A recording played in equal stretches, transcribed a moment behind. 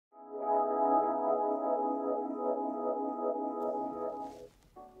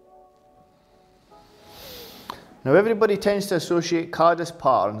Now everybody tends to associate caddis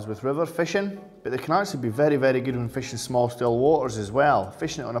patterns with river fishing, but they can actually be very, very good when fishing small still waters as well.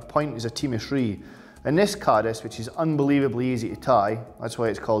 Fishing it on a point is a team of three. And this caddis, which is unbelievably easy to tie, that's why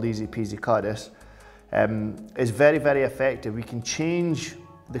it's called Easy Peasy Caddis, is very, very effective. We can change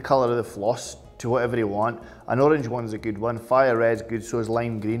the colour of the floss to whatever you want. An orange one's a good one, fire red's good, so is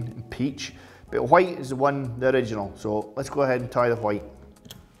lime green and peach. But white is the original. So let's go ahead and tie the white.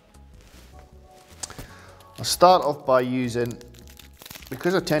 I'll start off by using,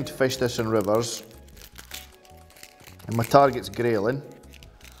 because I tend to fish this in rivers, and my target's grayling,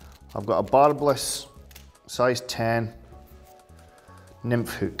 I've got a barbless size 10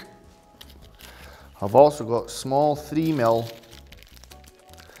 nymph hook. I've also got small 3mm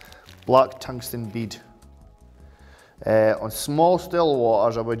black tungsten bead. On small still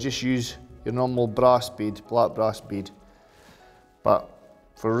waters I would just use your normal brass bead, black brass bead, but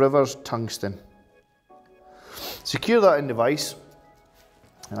for rivers, tungsten. Secure that in the vise,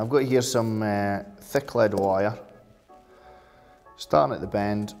 and I've got here some thick lead wire. Starting at the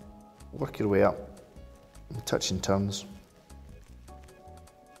bend, work your way up, touch and turns.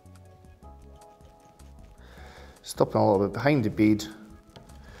 Stopping a little bit behind the bead,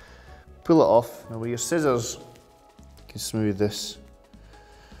 pull it off. Now with your scissors, you can smooth this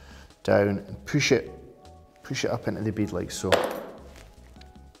down and push it up into the bead like so.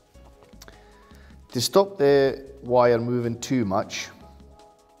 To stop the wire moving too much,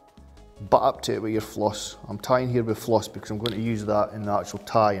 butt up to it with your floss. I'm tying here with floss because I'm going to use that in the actual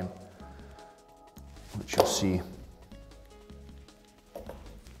tying, which you'll see.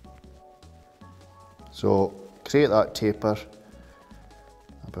 So create that taper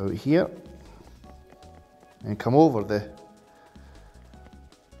about here and come over the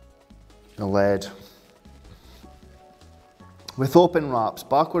lead with open wraps,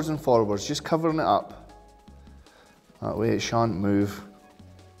 backwards and forwards, just covering it up. That way it shan't move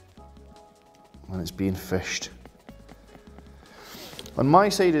when it's being fished. On my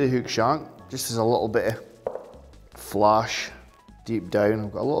side of the hook shank, just as a little bit of flash deep down,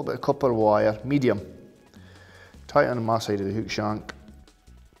 I've got a little bit of copper wire, medium, tight on my side of the hook shank.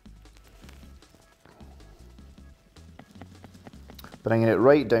 Bringing it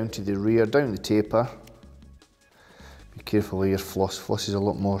right down to the rear, down the taper. Be careful with your floss. Floss is a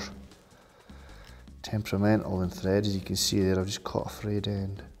lot more temperamental than thread, as you can see there. I've just caught a frayed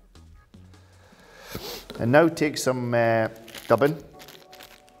end. And now take some dubbing.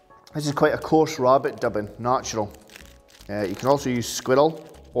 This is quite a coarse rabbit dubbing, natural. You can also use squirrel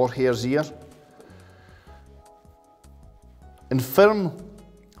or hare's ear. And form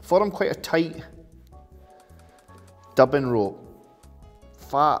quite a tight dubbing rope.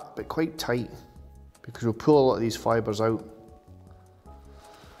 Fat, but quite tight, because we'll pull a lot of these fibres out.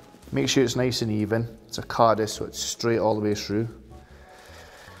 Make sure it's nice and even. It's a caddis, so it's straight all the way through.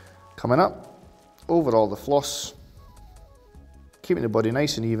 Coming up, over all the floss, keeping the body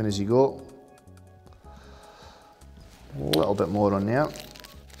nice and even as you go. A little bit more on there.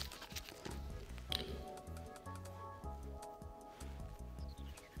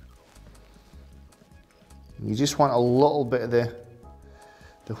 You just want a little bit of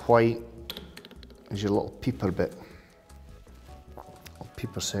the white as your little peeper bit, or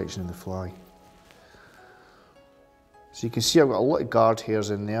peeper section of the fly. So you can see I've got a lot of guard hairs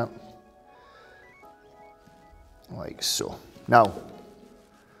in there, like so. Now,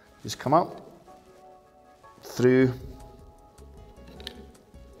 just come up, through,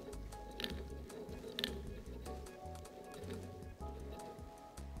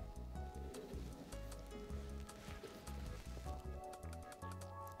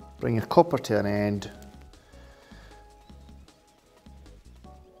 bring your copper to an end,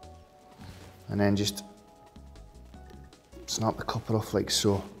 and then just snap the copper off like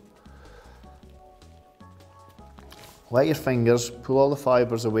so. Let your fingers pull all the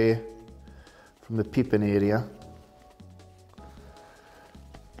fibres away from the peeping area.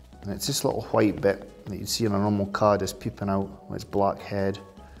 And it's this little white bit that you'd see in a normal caddis peeping out with its black head.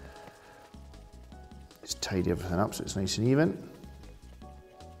 Just tidy everything up so it's nice and even.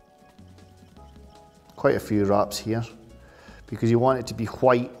 Quite a few wraps here, because you want it to be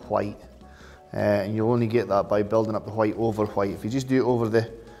white, and you'll only get that by building up the white over white. If you just do it over the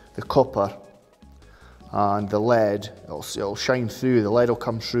copper and the lead, it'll shine through, the lead will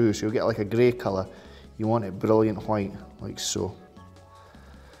come through, so you'll get like a grey colour. You want it brilliant white, like so.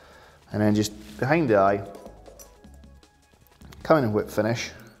 And then just behind the eye, come in and whip finish,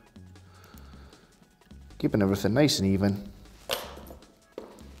 keeping everything nice and even,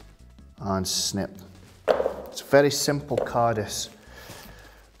 and snip. It's a very simple caddis.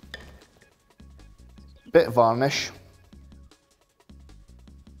 bit of varnish,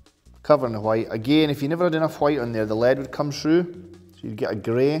 covering the white. Again, if you never had enough white on there, the lead would come through, so you'd get a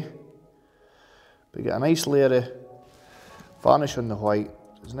grey. But you get a nice layer of varnish on the white.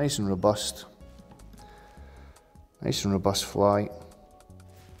 It's nice and robust. Nice and robust fly.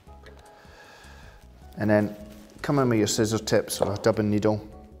 And then come in with your scissor tips or a dubbing needle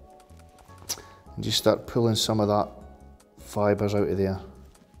and just start pulling some of that fibres out of there.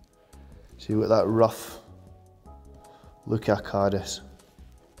 So you've got that rough look at caddis.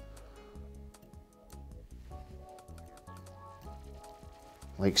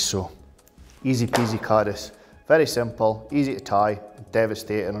 Like so. Easy peasy caddis. Very simple, easy to tie,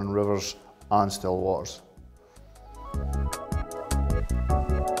 devastating on rivers and still waters.